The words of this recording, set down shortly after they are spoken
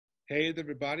Hey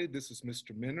everybody, this is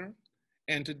Mr. Minner,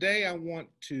 and today I want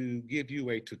to give you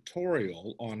a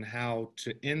tutorial on how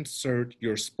to insert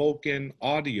your spoken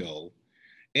audio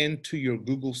into your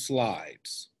Google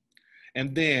Slides,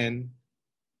 and then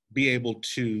be able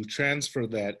to transfer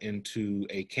that into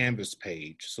a Canvas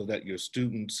page so that your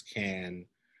students can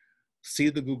see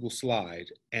the Google slide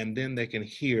and then they can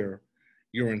hear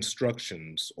your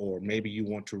instructions, or maybe you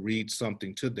want to read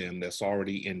something to them that's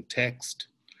already in text.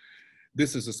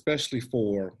 This is especially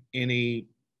for any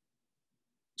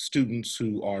students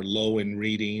who are low in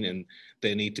reading and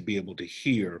they need to be able to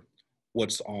hear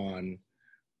what's on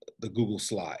the Google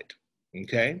slide.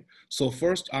 Okay, so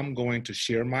first I'm going to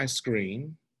share my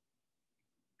screen.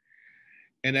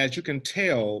 And as you can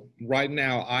tell, right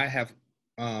now I have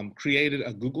created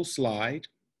a Google slide.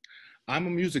 I'm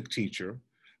a music teacher,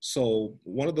 so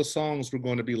one of the songs we're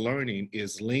going to be learning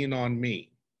is Lean on Me.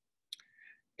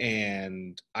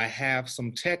 And I have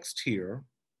some text here,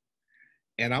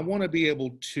 and I want to be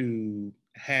able to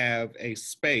have a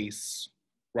space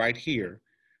right here.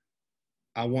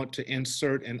 I want to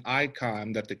insert an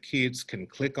icon that the kids can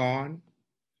click on,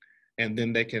 and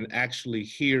then they can actually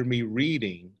hear me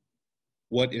reading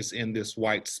what is in this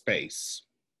white space.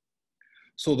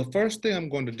 So the first thing I'm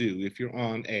going to do, if you're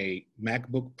on a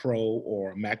MacBook Pro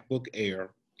or MacBook Air,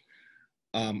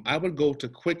 I would go to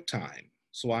QuickTime.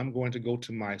 So I'm going to go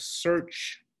to my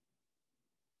search,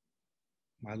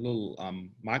 my little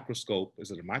microscope.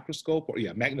 Is it a microscope? Or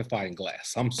yeah, magnifying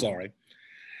glass. I'm sorry.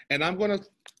 And I'm going to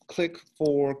click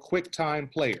for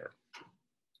QuickTime Player.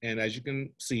 And as you can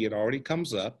see, it already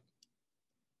comes up.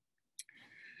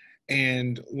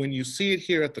 And when you see it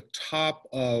here at the top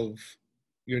of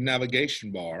your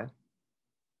navigation bar,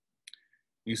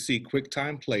 you see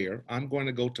QuickTime Player. I'm going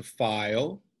to go to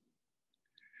File,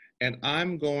 and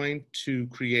I'm going to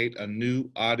create a new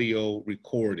audio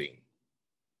recording.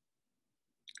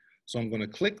 So I'm going to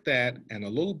click that, and a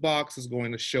little box is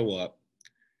going to show up,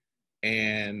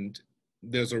 and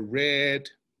there's a red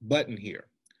button here.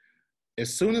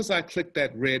 As soon as I click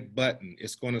that red button,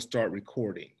 it's going to start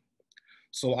recording.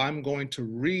 So I'm going to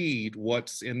read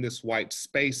what's in this white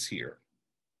space here.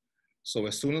 So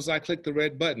as soon as I click the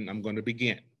red button, I'm going to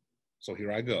begin. So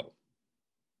here I go.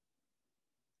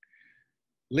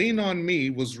 Lean on Me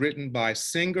was written by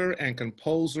singer and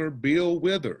composer Bill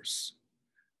Withers.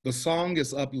 The song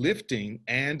is uplifting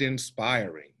and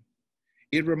inspiring.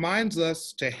 It reminds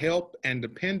us to help and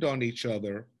depend on each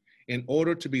other in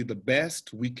order to be the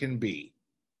best we can be.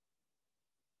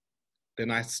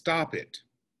 Then I stop it.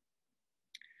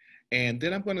 And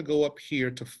then I'm going to go up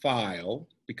here to File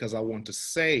because I want to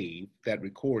save that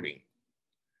recording.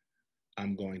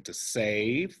 I'm going to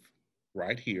save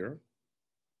right here.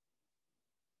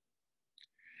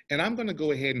 And I'm going to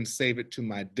go ahead and save it to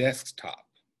my desktop.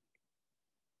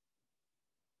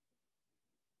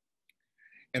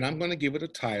 And I'm going to give it a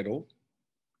title.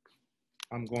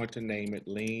 I'm going to name it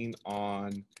Lean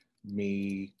on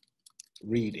Me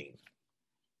Reading.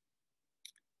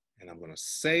 And I'm going to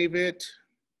save it.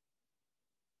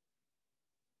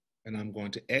 And I'm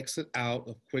going to exit out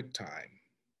of QuickTime.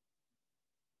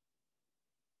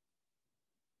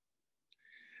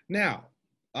 Now,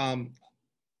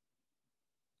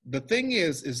 the thing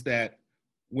is that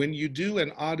when you do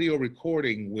an audio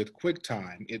recording with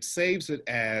QuickTime, it saves it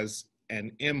as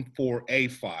an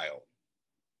M4A file.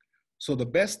 So the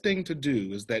best thing to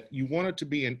do is that you want it to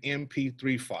be an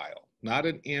MP3 file, not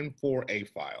an M4A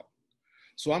file.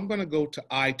 So I'm going to go to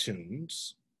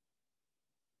iTunes,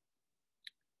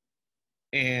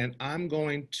 and I'm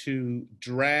going to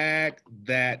drag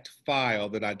that file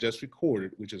that I just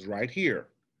recorded, which is right here.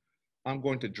 I'm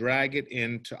going to drag it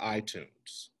into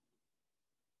iTunes.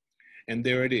 And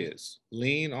there it is,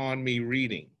 Lean on Me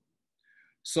Reading.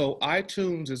 So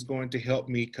iTunes is going to help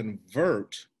me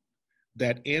convert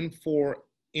that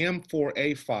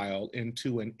M4A file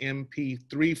into an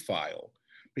MP3 file,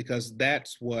 because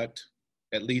that's what,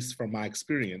 at least from my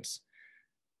experience,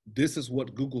 this is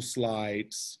what Google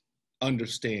Slides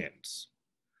understands.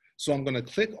 So I'm going to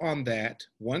click on that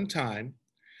one time,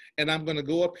 and I'm going to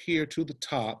go up here to the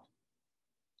top,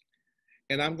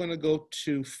 and I'm going to go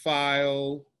to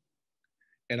File,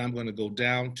 and I'm going to go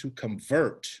down to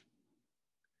Convert.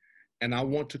 And I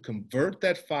want to convert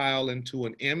that file into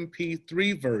an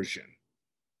MP3 version.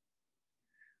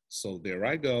 So there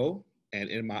I go. And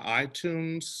in my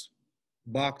iTunes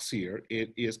box here,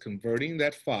 it is converting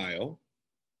that file.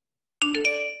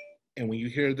 And when you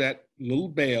hear that little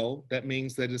bell, that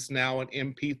means that it's now an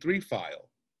MP3 file.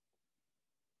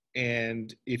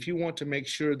 And if you want to make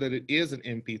sure that it is an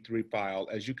MP3 file,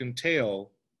 as you can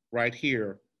tell right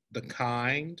here, the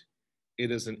kind It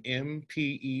is an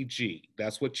MPEG.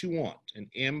 That's what you want, an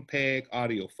MPEG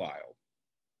audio file.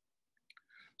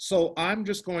 So I'm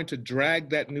just going to drag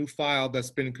that new file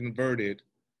that's been converted.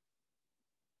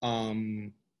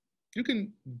 You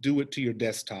can do it to your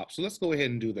desktop. So let's go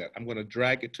ahead and do that. I'm going to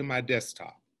drag it to my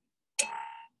desktop.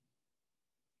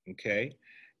 Okay,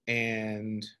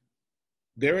 and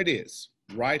there it is,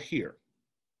 right here.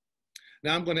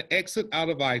 Now I'm going to exit out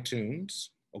of iTunes.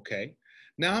 Okay,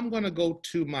 now I'm going to go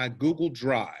to my Google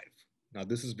Drive. Now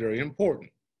this is very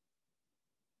important.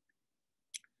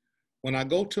 When I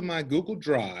go to my Google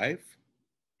Drive,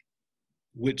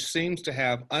 which seems to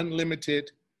have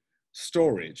unlimited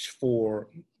storage for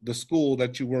the school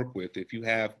that you work with, if you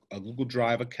have a Google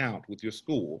Drive account with your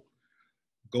school,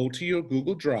 go to your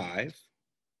Google Drive,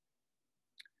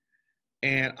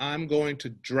 and I'm going to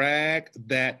drag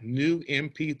that new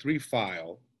MP3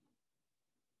 file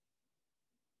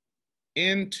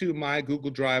into my Google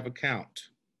Drive account.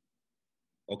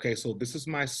 Okay, so this is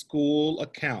my school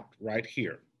account right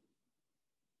here.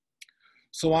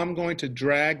 So I'm going to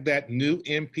drag that new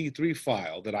MP3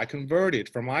 file that I converted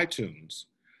from iTunes.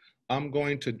 I'm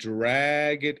going to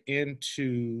drag it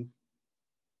into,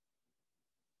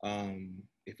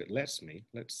 if it lets me,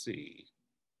 let's see.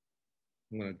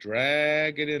 I'm going to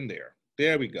drag it in there.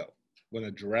 There we go. I'm going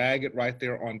to drag it right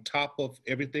there on top of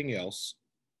everything else.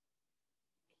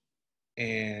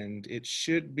 And it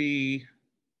should be,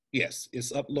 yes,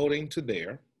 it's uploading to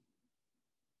there.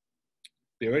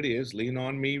 There it is, Lean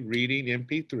on Me Reading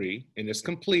MP3, and it's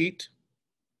complete.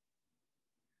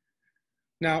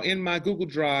 Now in my Google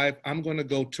Drive, I'm going to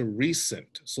go to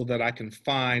Recent so that I can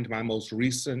find my most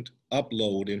recent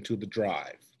upload into the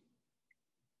drive.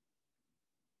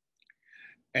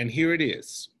 And here it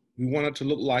is. We want it to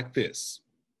look like this,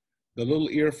 the little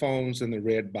earphones in the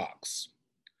red box.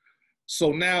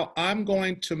 So now I'm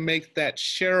going to make that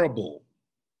shareable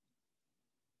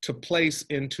to place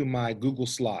into my Google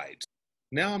Slides.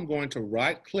 Now I'm going to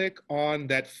right-click on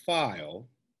that file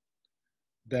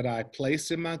that I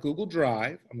placed in my Google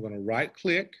Drive. I'm going to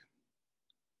right-click,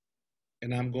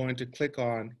 and I'm going to click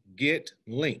on Get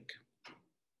Link.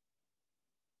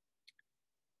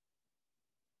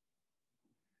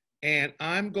 And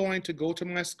I'm going to go to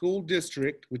my school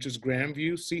district, which is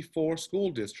Grandview C4 School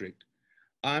District.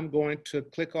 I'm going to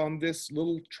click on this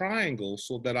little triangle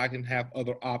so that I can have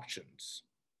other options.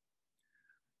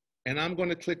 And I'm going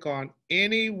to click on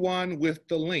anyone with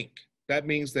the link. That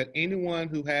means that anyone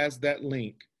who has that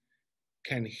link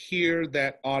can hear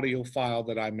that audio file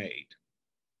that I made.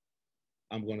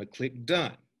 I'm going to click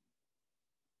Done.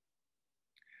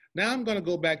 Now I'm going to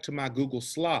go back to my Google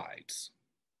Slides.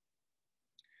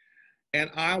 And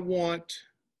I want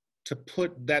to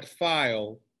put that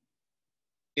file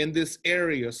in this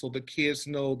area so the kids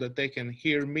know that they can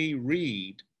hear me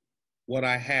read what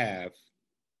I have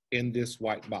in this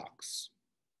white box,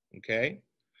 okay?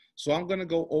 So I'm gonna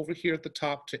go over here at the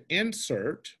top to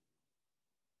Insert,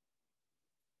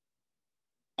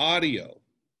 Audio.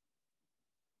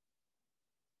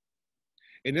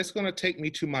 And it's gonna take me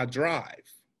to my drive.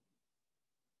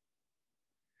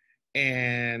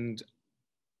 And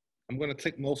I'm gonna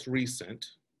click Most Recent.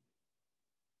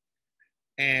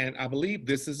 And I believe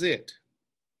this is it.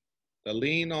 The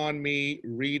Lean on Me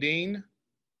Reading.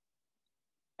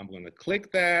 I'm going to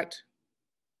click that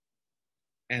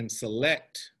and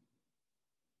select.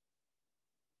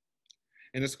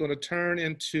 And it's going to turn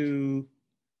into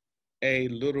a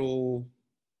little,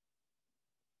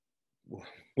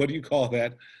 what do you call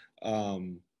that?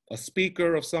 A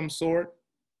speaker of some sort.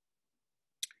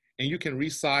 And you can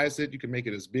resize it. You can make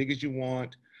it as big as you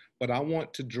want. But I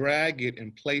want to drag it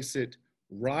and place it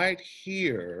right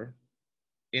here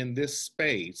in this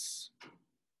space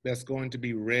that's going to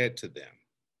be read to them.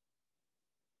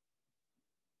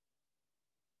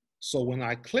 So when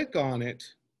I click on it,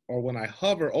 or when I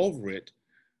hover over it,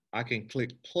 I can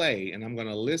click play, and I'm going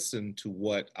to listen to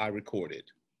what I recorded.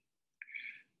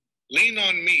 Lean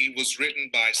on Me was written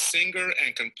by singer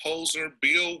and composer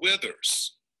Bill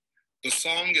Withers. The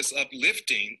song is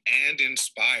uplifting and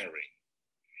inspiring.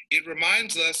 It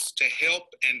reminds us to help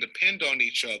and depend on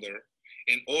each other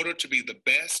in order to be the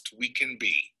best we can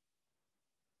be.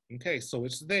 Okay, so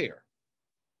it's there.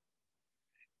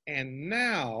 And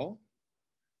now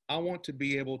I want to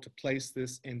be able to place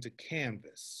this into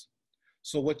Canvas.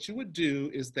 So what you would do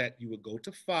is that you would go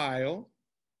to File,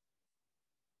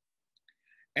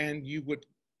 and you would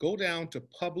go down to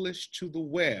Publish to the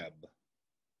Web.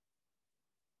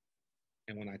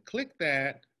 And when I click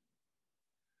that,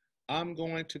 I'm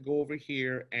going to go over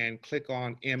here and click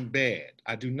on Embed.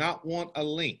 I do not want a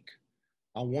link.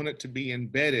 I want it to be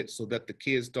embedded so that the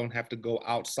kids don't have to go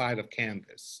outside of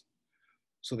Canvas.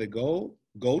 So they go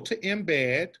to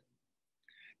embed,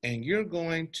 and you're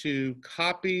going to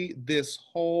copy this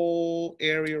whole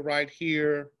area right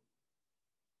here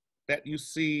that you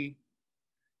see.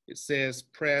 It says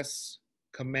press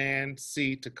Command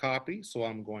C to copy. So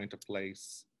I'm going to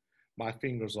place my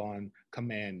fingers on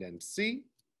Command and C.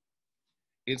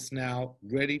 It's now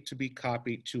ready to be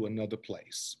copied to another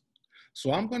place.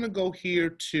 So I'm going to go here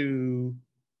to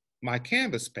my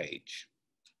Canvas page.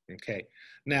 Okay.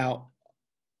 Now,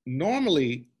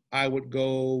 normally I would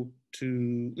go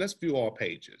to, let's view all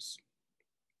pages.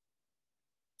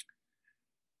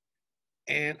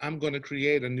 And I'm going to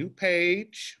create a new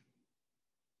page.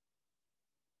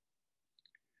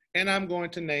 And I'm going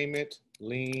to name it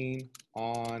Lean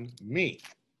on Me.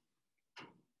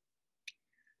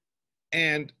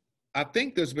 And I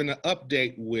think there's been an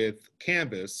update with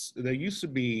Canvas. There used to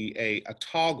be a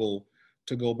toggle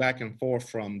to go back and forth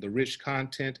from the rich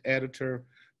content editor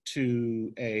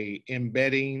to a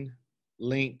embedding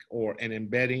link or an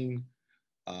embedding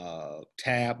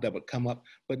tab that would come up.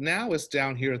 But now it's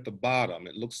down here at the bottom.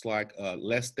 It looks like a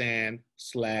less than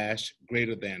 /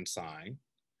 greater than sign.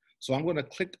 So I'm going to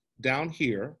click down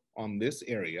here on this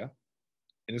area,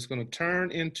 and it's going to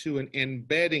turn into an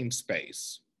embedding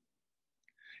space.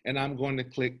 And I'm going to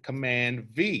click Command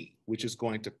V, which is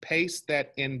going to paste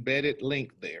that embedded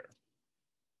link there.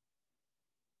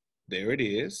 There it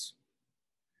is.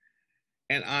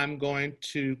 And I'm going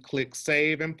to click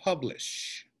Save and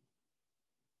Publish.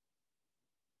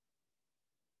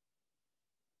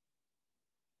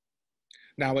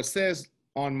 Now it says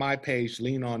on my page,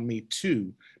 Lean on Me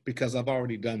 2, because I've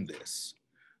already done this.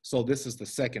 So this is the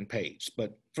second page,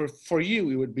 but for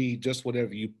you, it would be just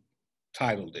whatever you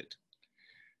titled it.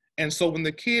 And so when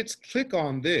the kids click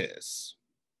on this,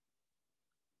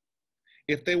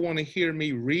 if they want to hear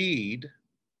me read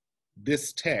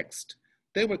this text,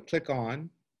 they would click on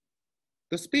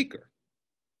the speaker.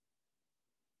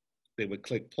 They would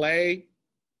click play.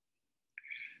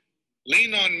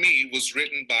 Lean on Me was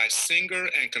written by singer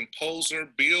and composer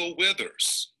Bill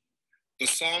Withers. The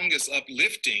song is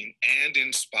uplifting and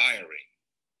inspiring.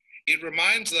 It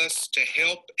reminds us to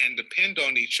help and depend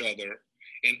on each other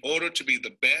in order to be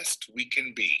the best we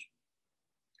can be.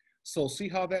 So see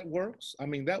how that works? I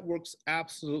mean, that works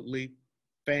absolutely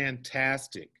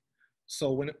fantastic.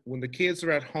 So when the kids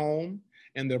are at home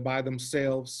and they're by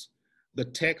themselves, the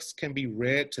text can be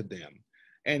read to them.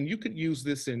 And you could use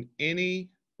this in any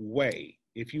way.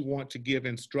 If you want to give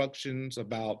instructions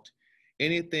about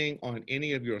anything on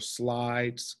any of your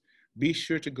slides, be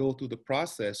sure to go through the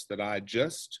process that I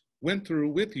just went through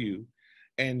with you,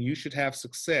 and you should have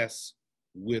success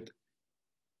with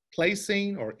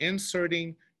placing or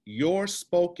inserting your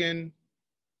spoken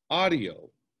audio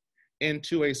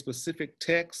into a specific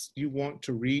text you want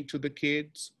to read to the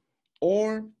kids,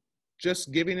 or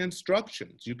just giving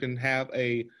instructions. You can have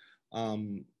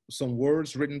some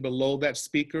words written below that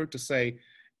speaker to say,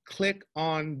 click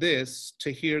on this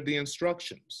to hear the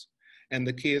instructions. And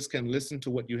the kids can listen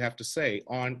to what you have to say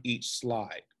on each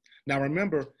slide. Now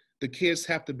remember, the kids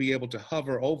have to be able to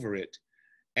hover over it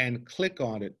and click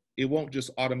on it. It won't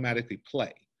just automatically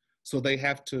play. So they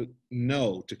have to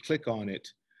know to click on it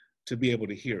to be able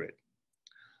to hear it.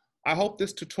 I hope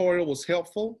this tutorial was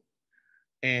helpful,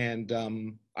 and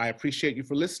I appreciate you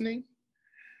for listening,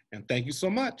 and thank you so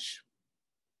much.